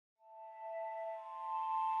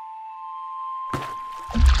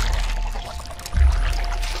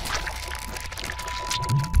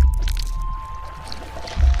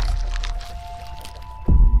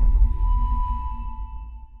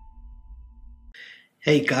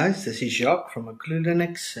Hey guys, this is Jacques from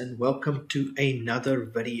Linux and welcome to another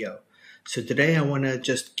video. So today I want to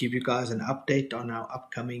just give you guys an update on our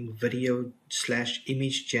upcoming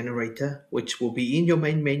video/image generator, which will be in your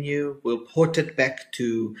main menu. We'll port it back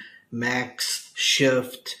to Macs,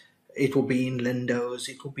 Shift, it will be in Windows,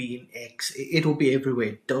 it will be in X, it will be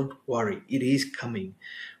everywhere. Don't worry, it is coming.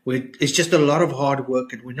 It's just a lot of hard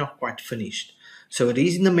work and we're not quite finished. So it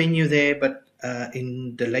is in the menu there, but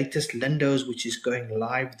in the latest Windows, which is going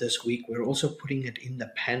live this week, we're also putting it in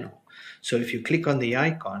the panel. So if you click on the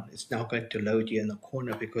icon, it's now going to load you in the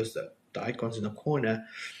corner because the icon's in the corner.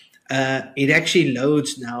 It actually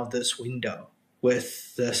loads now this window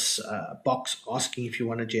with this box asking if you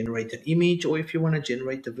want to generate an image or if you want to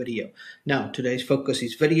generate the video. Now, today's focus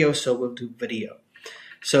is video, so we'll do video.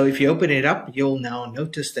 So if you open it up, you'll now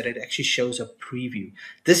notice that it actually shows a preview.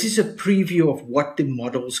 This is a preview of what the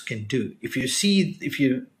models can do. If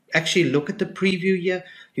you actually look at the preview here,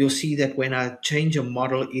 you'll see that when I change a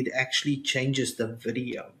model, it actually changes the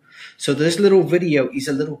video. So this little video is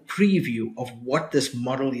a little preview of what this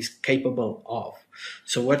model is capable of.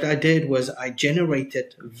 So what I did was I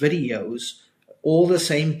generated videos, all the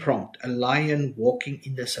same prompt, a lion walking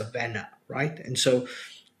in the savannah, right? And so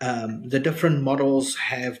the different models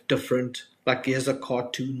have different, like here's a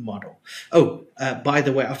cartoon model. Oh, by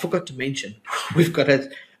the way, I forgot to mention, we've got a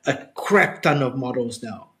crap ton of models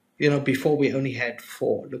now. You know, before we only had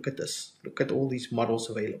 4. Look at this. Look at all these models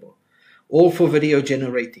available. All for video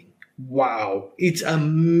generating. Wow, it's a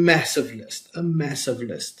massive list,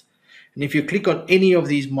 And if you click on any of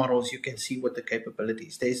these models, you can see what the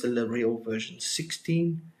capabilities. There's the real version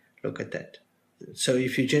 16. Look at that. So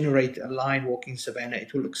if you generate a lion walking savannah,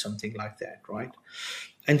 it will look something like that, right?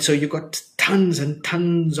 And so you've got tons and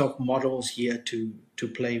tons of models here to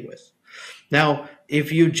play with. Now,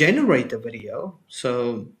 if you generate a video,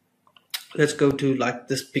 so let's go to like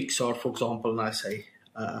this Pixar, for example, and I say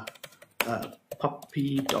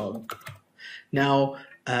puppy dog. Now,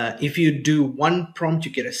 if you do 1 prompt,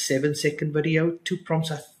 you get a 7-second video. 2 prompts,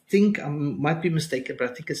 I think I might be mistaken, but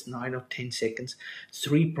I think it's 9 or 10 seconds.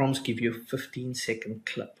 3 prompts give you a 15-second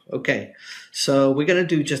clip. Okay, so we're going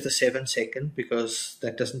to do just a 7-second because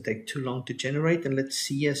that doesn't take too long to generate. And let's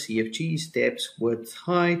see a CFG, steps, width,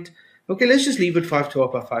 height. Okay, let's just leave it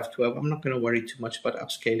 512 by 512. I'm not going to worry too much about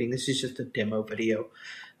upscaling. This is just a demo video.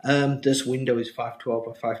 This window is 512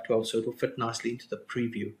 by 512, so it'll fit nicely into the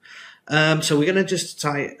preview. So we're going to just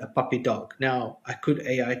try a puppy dog. Now, I could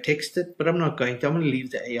AI text it, but I'm not going to. I'm going to leave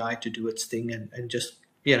the AI to do its thing and just,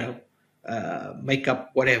 you know, make up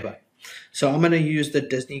whatever. So I'm going to use the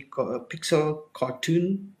Disney Pixar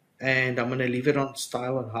cartoon, and I'm going to leave it on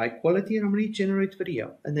style and high quality, and I'm going to generate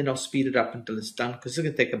video. And then I'll speed it up until it's done, because it's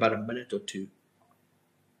going to take about a minute or 2.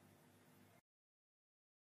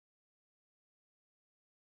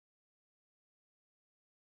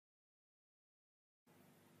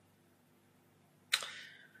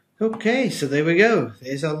 Okay, so there we go.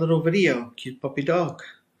 There's our little video, cute puppy dog.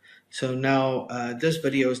 So now this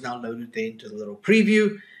video is now loaded into the little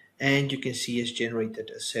preview, and you can see it's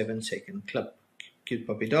generated a 7-second clip. Cute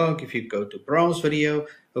puppy dog. If you go to browse video,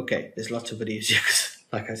 okay, there's lots of videos here.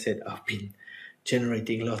 Like I said, I've been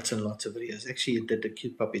generating lots and lots of videos. Actually, I did the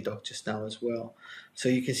cute puppy dog just now as well. So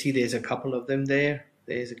you can see there's a couple of them there.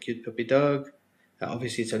 There's a cute puppy dog.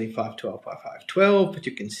 Obviously, it's only 512 by 512, but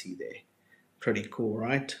you can see there. Pretty cool,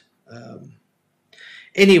 right?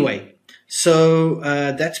 Anyway, so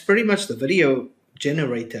that's pretty much the video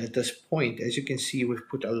generator at this point. As you can see, we've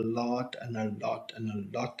put a lot of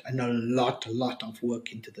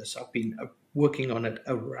work into this. I've been working on it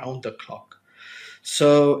around the clock.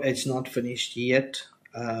 So it's not finished yet.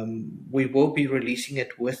 We will be releasing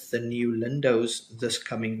it with the new Windows this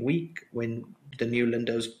coming week. When the new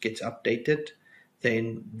Windows gets updated,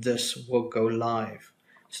 then this will go live.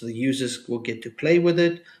 So the users will get to play with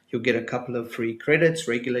it. You'll get a couple of free credits.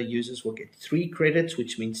 Regular users will get 3 credits,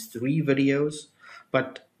 which means 3 videos.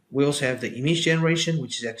 But we also have the image generation,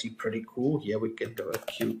 which is actually pretty cool. Here we can go a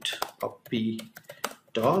cute puppy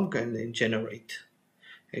dog and then generate.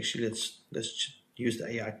 Actually, let's use the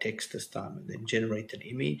AI text this time and then generate an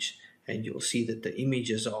image. And you'll see that the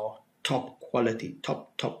images are top quality,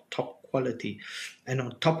 top quality. And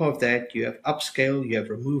on top of that, you have upscale, you have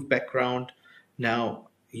remove background. Now,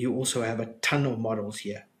 you also have a ton of models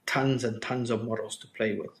here, tons and tons of models to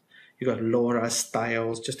play with. You've got LoRa,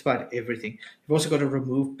 styles, just about everything. You've also got to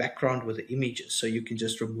remove background with the images, so you can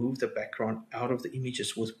just remove the background out of the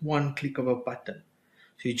images with 1 click of a button.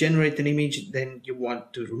 So you generate an image, then you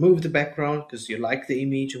want to remove the background because you like the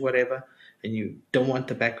image or whatever, and you don't want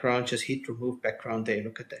the background, just hit remove background there.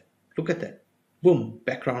 Look at that. Look at that. boom,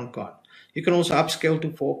 background gone. You can also upscale to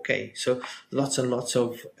 4K. So lots and lots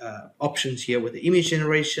of options here with the image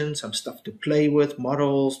generation, some stuff to play with,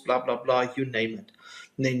 models, blah, blah, blah, you name it.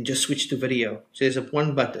 And then just switch to video. So there's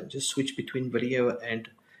one button, just switch between video and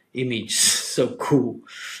image. So cool.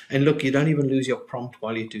 And look, you don't even lose your prompt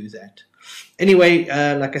while you do that. Anyway,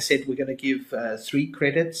 like I said, we're going to give 3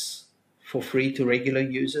 credits for free to regular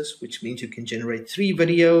users, which means you can generate 3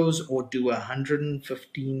 videos or do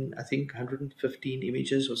 115, I think 115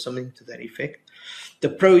 images or something to that effect. The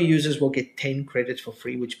pro users will get 10 credits for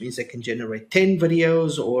free, which means they can generate 10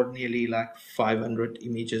 videos or nearly like 500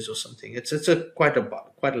 images or something. It's quite a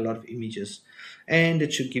lot of images, and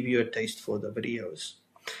it should give you a taste for the videos.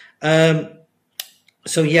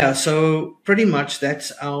 So yeah, so pretty much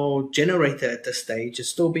that's our generator at this stage. It's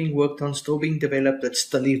still being worked on, still being developed, it's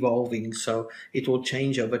still evolving, so it will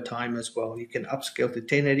change over time as well. You can upscale to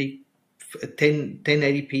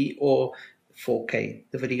 1080p or 4K.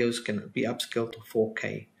 The videos can be upscaled to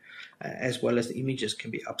 4K, as well as the images can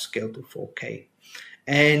be upscaled to 4K.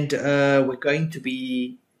 And we're going to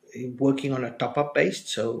be working on a top-up based.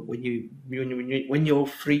 So when your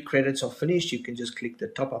free credits are finished, you can just click the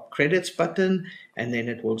top-up credits button, and then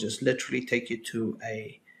it will just literally take you to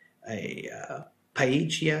a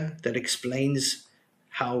page here that explains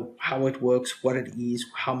how it works, what it is,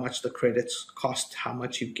 how much the credits cost, how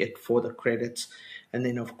much you get for the credits. And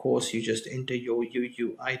then of course you just enter your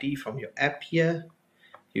UUID from your app here.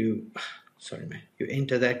 You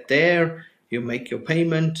enter that there, you make your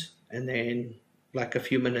payment, and then like a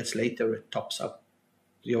few minutes later, it tops up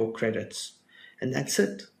your credits. And that's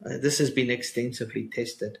it. This has been extensively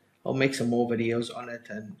tested. I'll make some more videos on it,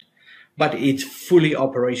 but it's fully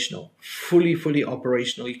operational, fully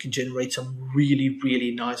operational. You can generate some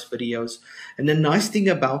really nice videos. And the nice thing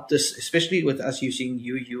about this, especially with us using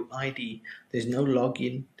UUID, there's no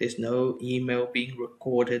login, there's no email being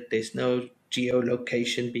recorded, there's no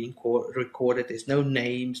geolocation being recorded, there's no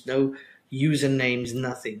names, no usernames,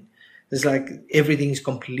 nothing. It's like everything's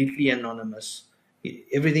completely anonymous.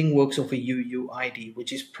 Everything works off a UUID,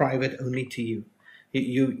 which is private only to you.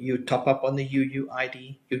 You top up on the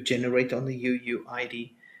UUID, you generate on the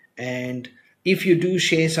UUID, and if you do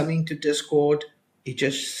share something to Discord, it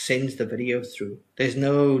just sends the video through. There's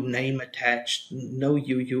no name attached, no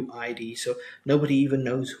UUID, so nobody even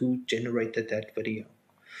knows who generated that video.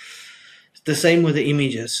 The same with the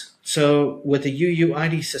images. So with the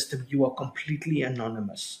UUID system, you are completely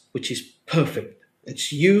anonymous, which is perfect.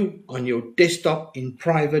 It's you on your desktop in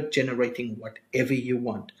private generating whatever you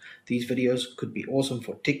want. These videos could be awesome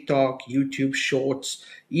for TikTok, YouTube Shorts,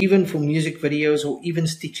 even for music videos, or even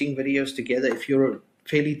stitching videos together. If you're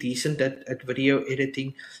fairly decent at video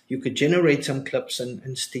editing, you could generate some clips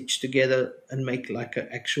and stitch together and make like an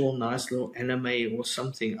actual nice little anime or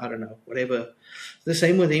something. I don't know, whatever. The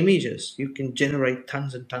same with images. You can generate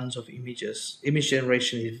tons and tons of images. Image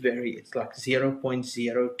generation is it's like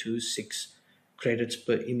 0.026 credits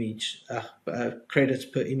per image,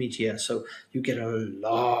 here. So you get a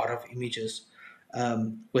lot of images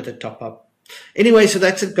with a top up. Anyway, so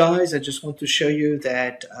that's it, guys. I just want to show you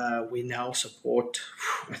that we now support,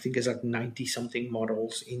 I think it's like 90 something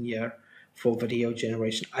models in here for video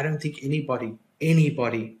generation. I don't think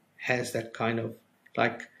anybody has that kind of,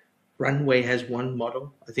 like, Runway has 1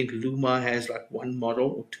 model. I think Luma has like 1 model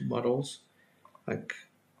or 2 models. Like,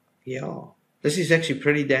 yeah, this is actually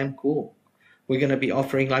pretty damn cool. We're going to be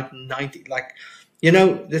offering like 90, like, you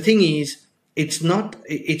know, the thing is, it's not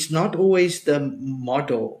always the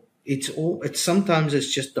model. Sometimes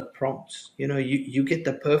it's just the prompts. You know, you get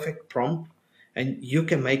the perfect prompt and you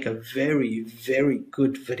can make a very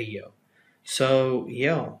good video. So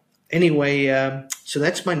yeah, anyway, so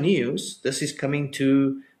that's my news. This is coming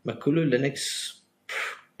to Makulu Linux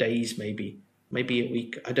days, maybe a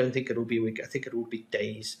week. I don't think it'll be a week. I think it will be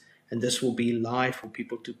days, and this will be live for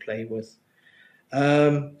people to play with.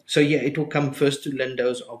 So yeah, it will come first to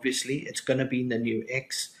Windows. Obviously, it's going to be in the new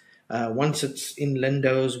X. Once it's in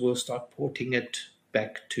Windows, we'll start porting it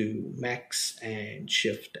back to Macs and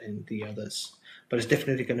Shift and the others. But it's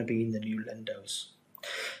definitely going to be in the new Windows.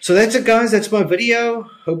 So that's it, guys. That's my video.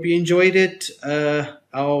 Hope you enjoyed it.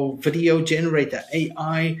 Our video generator,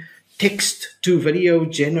 AI text to video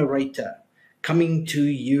generator, coming to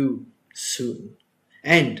you soon.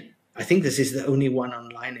 And I think this is the only one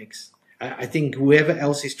on Linux. I think whoever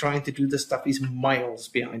else is trying to do this stuff is miles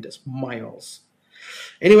behind us, miles.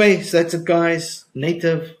 Anyway, so that's it, guys.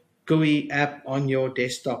 Native GUI app on your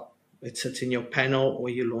desktop. It sits in your panel or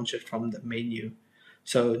you launch it from the menu.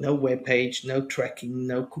 So no web page, no tracking,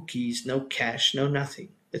 no cookies, no cache, no nothing.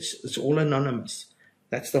 It's all anonymous.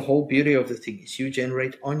 That's the whole beauty of the thing, is you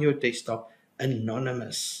generate on your desktop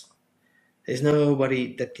anonymous. There's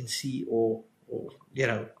nobody that can see or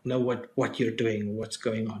know what you're doing or what's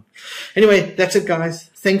going on. Anyway, that's it, guys.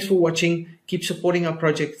 Thanks for watching. Keep supporting our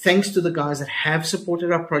project. Thanks to the guys that have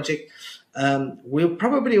supported our project. We'll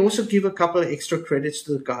probably also give a couple of extra credits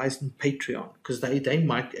to the guys in Patreon, because they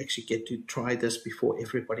might actually get to try this before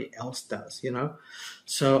everybody else does,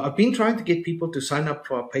 So I've been trying to get people to sign up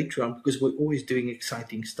for our Patreon, because we're always doing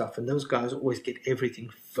exciting stuff, and those guys always get everything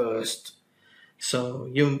first. So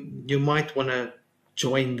you might want to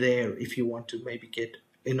join there if you want to maybe get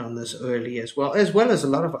in on this early, as well as a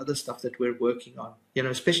lot of other stuff that we're working on.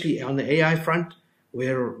 Especially on the AI front,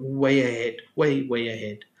 we're way ahead, way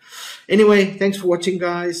ahead. Anyway, thanks for watching,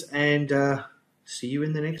 guys, and see you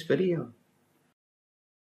in the next video.